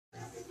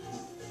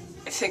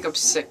think I'm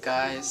sick,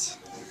 guys.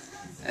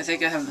 I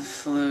think I have the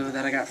flu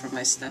that I got from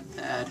my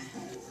stepdad.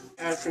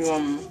 I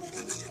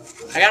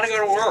gotta go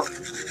to work.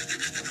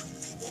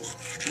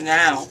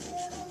 Now.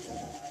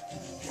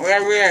 We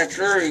gotta be at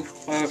 3,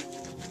 but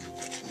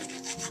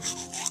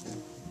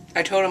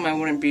I told him I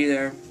wouldn't be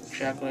there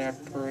exactly at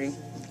 3.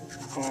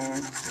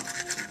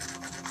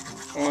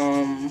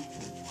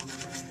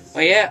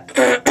 But yeah,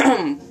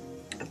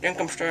 I think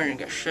I'm starting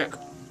to get sick.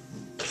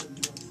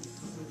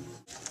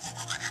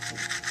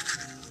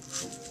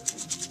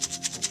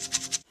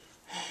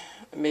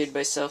 I made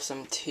myself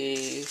some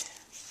tea.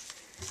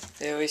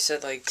 They always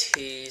said like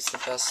tea is the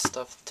best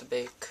stuff to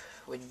make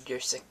when you're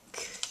sick.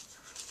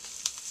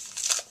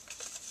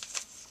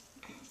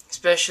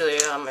 Especially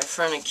my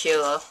friend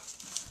Akila.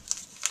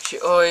 She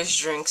always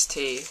drinks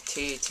tea.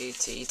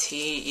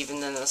 Tea,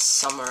 even in the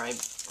summer, I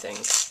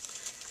think.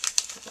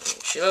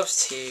 She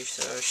loves tea,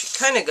 so she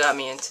kind of got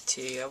me into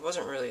tea. I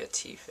wasn't really a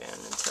tea fan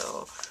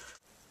until...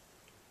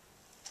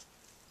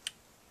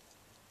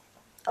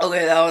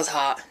 Okay, that was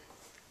hot.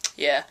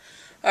 Yeah.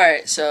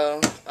 Alright, so,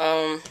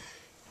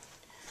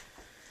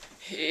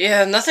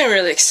 yeah, nothing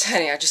really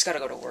exciting. I just gotta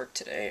go to work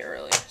today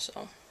early,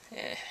 so,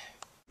 yeah.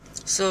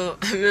 So,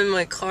 I'm in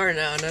my car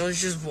now, and I was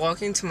just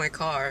walking to my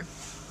car.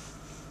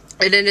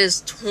 And it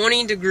is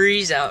 20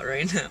 degrees out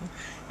right now.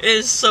 It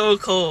is so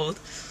cold.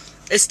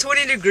 It's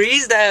 20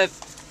 degrees that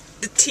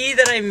the tea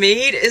that I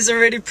made is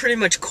already pretty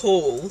much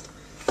cold.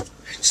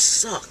 It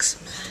sucks,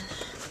 man.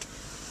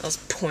 That was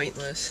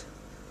pointless.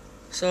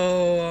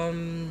 So,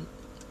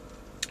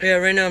 yeah,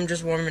 right now I'm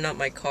just warming up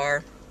my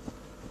car.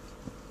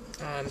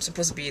 I'm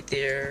supposed to be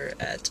there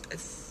at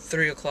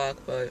 3 o'clock,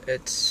 but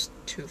it's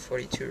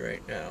 2:42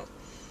 right now.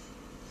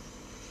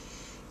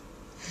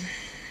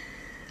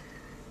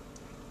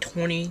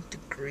 20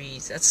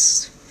 degrees,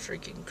 that's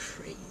freaking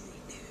crazy,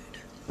 dude.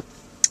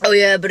 Oh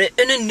yeah, but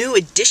in a new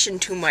addition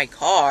to my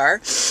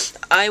car,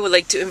 I would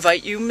like to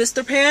invite you,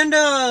 Mr.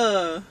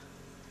 Panda!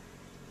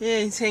 Yeah,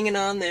 he's hanging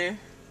on there.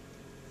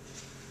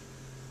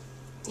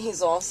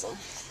 He's awesome.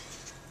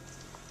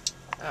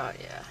 Oh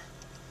yeah.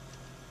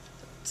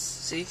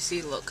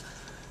 See, look.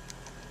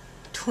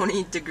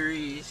 20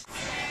 degrees.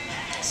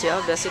 See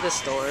how messy the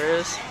store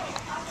is?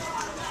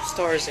 The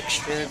store is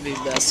extremely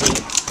messy.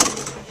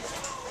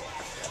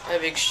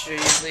 I'm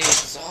extremely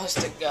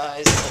exhausted,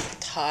 guys. I'm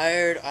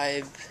tired.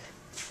 I'm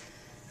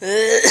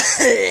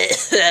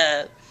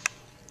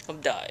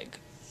dying.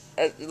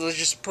 Let's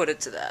just put it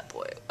to that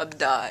point. I'm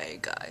dying,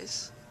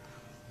 guys.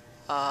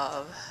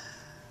 Yeah,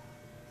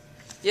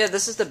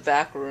 this is the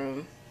back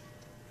room.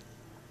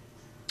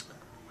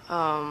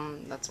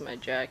 That's my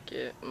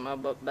jacket, my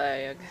book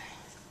bag.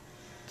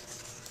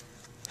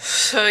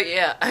 So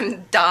yeah,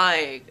 I'm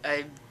dying.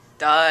 I'm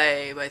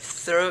dying. My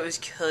throat is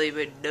killing.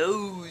 My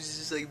nose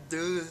is like,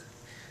 duh.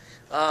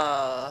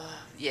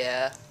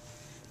 Yeah.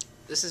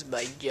 This is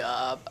my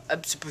job.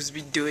 I'm supposed to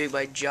be doing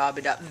my job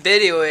and not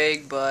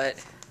videoing, but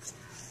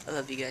I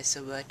love you guys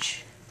so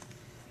much.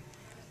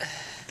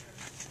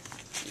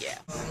 Yeah.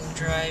 I'm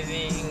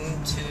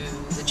driving to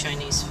the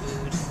Chinese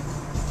food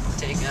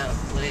takeout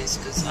place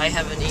because I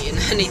haven't eaten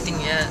anything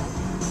yet.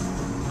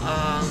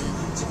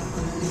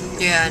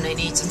 Yeah, and I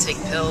need to take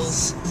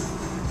pills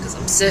because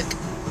I'm sick.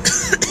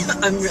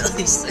 I'm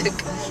really sick.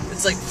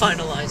 It's like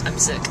finalized. I'm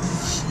sick.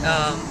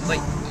 But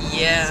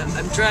yeah,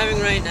 I'm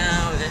driving right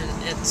now,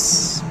 and it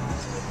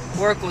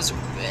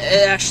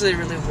actually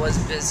really was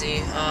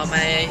busy.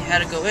 I had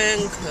to go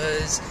in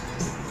because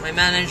my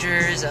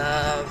manager's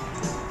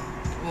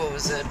what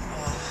was it?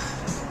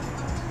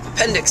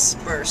 Appendix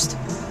burst.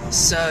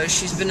 So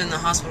she's been in the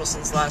hospital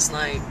since last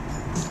night.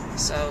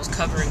 So I was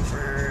covering for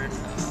her. And,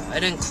 I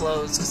didn't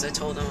close because I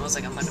told him, I was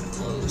like, I'm not gonna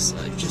close. So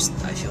I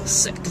feel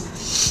sick.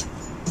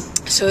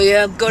 So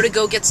yeah, I'm going to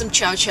go get some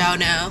chow chow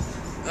now.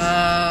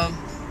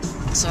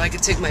 So I can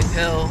take my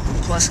pill.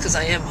 Plus, because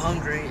I am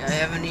hungry, I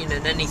haven't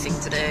eaten anything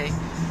today.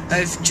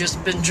 I've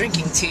just been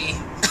drinking tea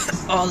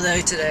all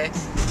day today.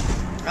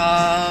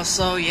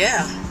 So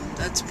yeah,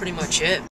 that's pretty much it.